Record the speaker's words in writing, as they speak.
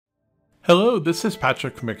Hello, this is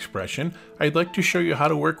Patrick from Expression. I'd like to show you how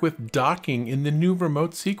to work with docking in the new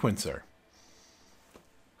remote sequencer.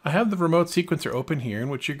 I have the remote sequencer open here,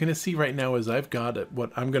 and what you're going to see right now is I've got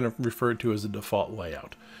what I'm going to refer to as a default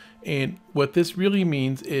layout. And what this really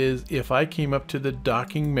means is if I came up to the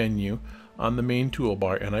docking menu on the main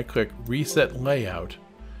toolbar and I click Reset Layout,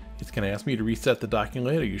 it's going to ask me to reset the docking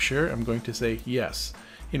layout. Are you sure? I'm going to say yes.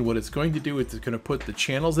 And what it's going to do is it's going to put the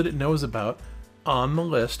channels that it knows about on the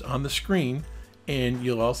list on the screen, and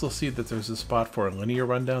you'll also see that there's a spot for a linear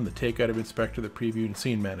rundown, the take item inspector, the preview, and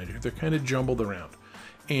scene manager. They're kind of jumbled around.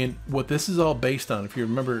 And what this is all based on, if you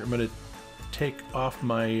remember, I'm going to take off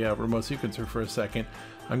my remote sequencer for a second.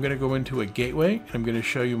 I'm going to go into a gateway, and I'm going to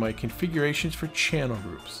show you my configurations for channel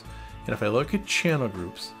groups. And if I look at channel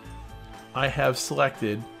groups, I have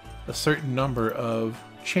selected a certain number of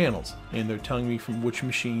channels, and they're telling me from which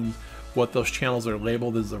machines what those channels are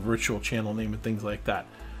labeled as a virtual channel name and things like that.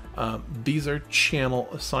 These are channel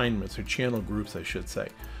assignments, or channel groups I should say.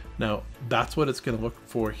 Now that's what it's going to look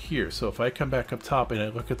for here. So if I come back up top and I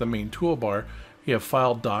look at the main toolbar, you have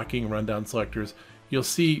file, docking, rundown selectors. You'll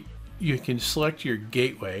see you can select your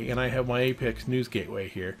gateway, and I have my Apex News gateway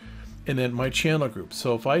here, and then my channel group.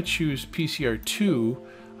 So if I choose PCR2,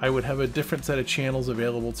 I would have a different set of channels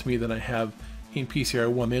available to me than I have in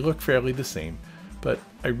PCR1. They look fairly the same, but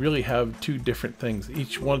I really have two different things.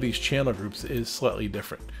 Each one of these channel groups is slightly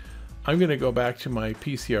different. I'm going to go back to my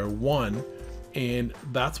PCR1, and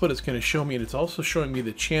that's what it's going to show me. And it's also showing me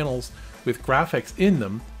the channels with graphics in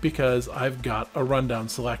them because I've got a rundown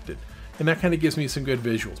selected. And that kind of gives me some good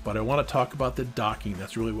visuals, but I want to talk about the docking.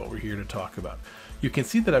 That's really what we're here to talk about. You can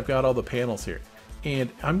see that I've got all the panels here.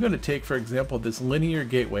 And I'm going to take, for example, this linear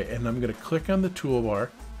gateway, and I'm going to click on the toolbar,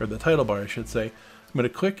 or the title bar I should say. I'm going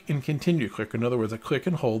to click and continue to click. In other words, I click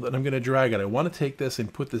and hold, and I'm going to drag it. I want to take this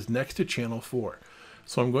and put this next to channel 4.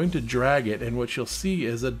 So I'm going to drag it, and what you'll see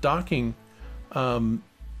is a docking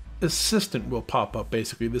assistant will pop up,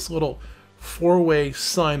 basically. This little 4-way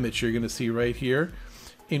sign that you're going to see right here.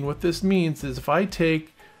 And what this means is if I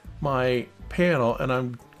take my panel and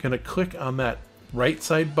I'm going to click on that right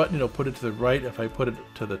side button, it'll put it to the right. If I put it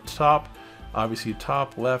to the top, obviously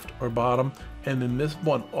top, left, or bottom. And then this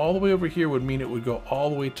one all the way over here would mean it would go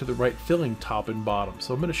all the way to the right, filling top and bottom.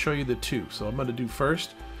 So I'm going to show you the two. So I'm going to do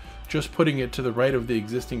first just putting it to the right of the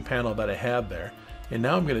existing panel that I had there. And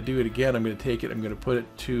now I'm going to do it again. I'm going to take it, I'm going to put it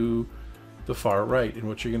to the far right. And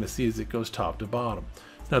what you're going to see is it goes top to bottom.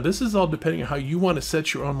 Now this is all depending on how you want to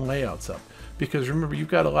set your own layouts up. Because remember, you've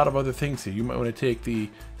got a lot of other things here. You might want to take the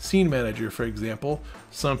scene manager, for example.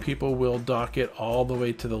 Some people will dock it all the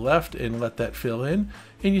way to the left and let that fill in.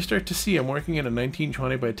 And you start to see, I'm working at a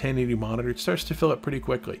 1920 by 1080 monitor. It starts to fill up pretty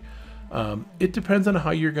quickly. It depends on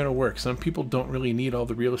how you're going to work. Some people don't really need all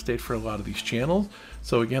the real estate for a lot of these channels.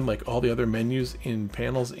 So again, like all the other menus in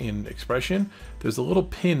panels in Expression, there's a little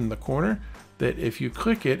pin in the corner that if you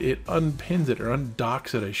click it, it unpins it, or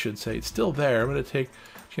undocks it, I should say. It's still there. I'm going to take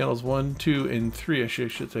channels 1, 2, and 3, I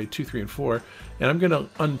should say 2, 3, and 4, and I'm going to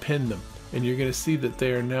unpin them. And you're going to see that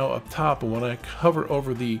they are now up top, and when I hover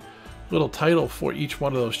over the little title for each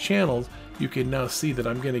one of those channels, you can now see that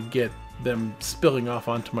I'm going to get them spilling off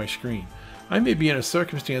onto my screen. I may be in a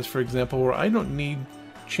circumstance, for example, where I don't need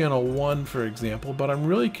channel 1, for example, but I'm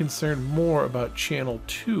really concerned more about channel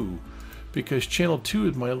 2, because channel 2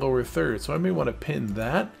 is my lower third, so I may want to pin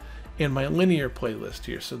that in my linear playlist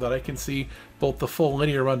here so that I can see both the full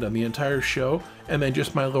linear rundown, the entire show, and then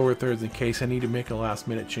just my lower thirds in case I need to make a last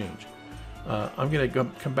minute change. I'm going to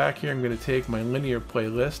come back here, I'm going to take my linear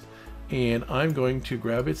playlist, and I'm going to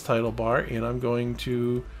grab its title bar, and I'm going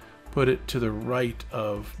to put it to the right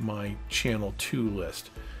of my channel 2 list.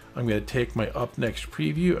 I'm going to take my up next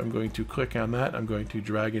preview, I'm going to click on that, I'm going to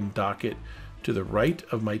drag and dock it to the right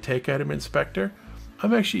of my take item inspector.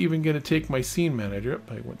 I'm actually even going to take my scene manager.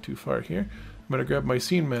 I went too far here. I'm going to grab my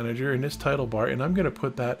scene manager in this title bar, and I'm going to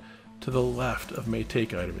put that to the left of my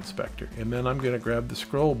take item inspector. And then I'm going to grab the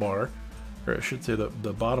scroll bar, or I should say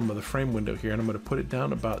the bottom of the frame window here, and I'm going to put it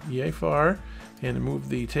down about yay far and move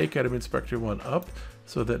the take item inspector one up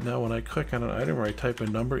so that now when I click on an item or I type a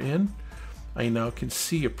number in, I now can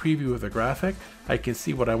see a preview of the graphic. I can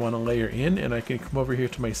see what I want to layer in, and I can come over here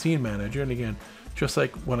to my scene manager, and again, just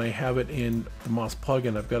like when I have it in the Moz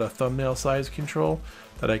plugin, I've got a thumbnail size control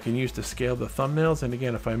that I can use to scale the thumbnails. And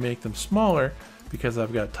again, if I make them smaller, because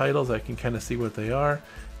I've got titles, I can kind of see what they are.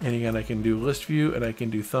 And again, I can do list view and I can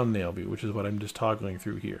do thumbnail view, which is what I'm just toggling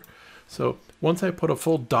through here. So once I put a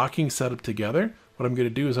full docking setup together, what I'm going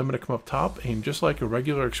to do is I'm going to come up top, and just like a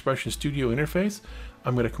regular Expression Studio interface,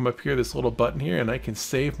 I'm going to come up here, this little button here, and I can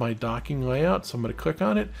save my docking layout. So I'm going to click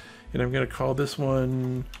on it, and I'm going to call this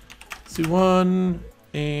one Let's do 1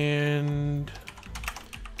 and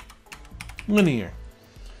linear.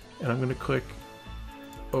 And I'm going to click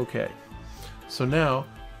OK. So now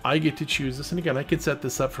I get to choose this. And again, I can set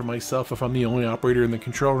this up for myself if I'm the only operator in the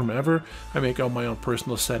control room ever. I make all my own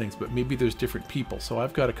personal settings, but maybe there's different people. So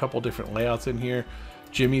I've got a couple different layouts in here.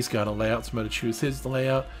 Jimmy's got a layout, so I'm going to choose his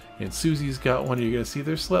layout. And Susie's got one. You're going to see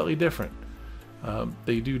they're slightly different.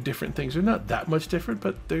 They do different things. They're not that much different,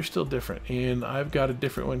 but they're still different. And I've got a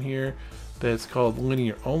different one here that's called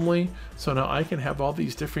linear only. So now I can have all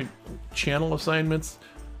these different channel assignments.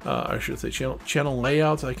 I should say channel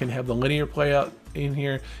layouts. I can have the linear layout in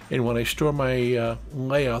here, and when I store my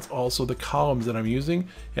layouts, also the columns that I'm using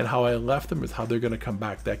and how I left them is how they're going to come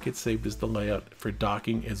back. That gets saved as the layout for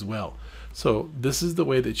docking as well. So this is the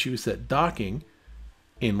way that you set docking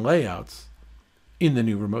in layouts in the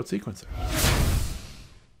new remote sequencer.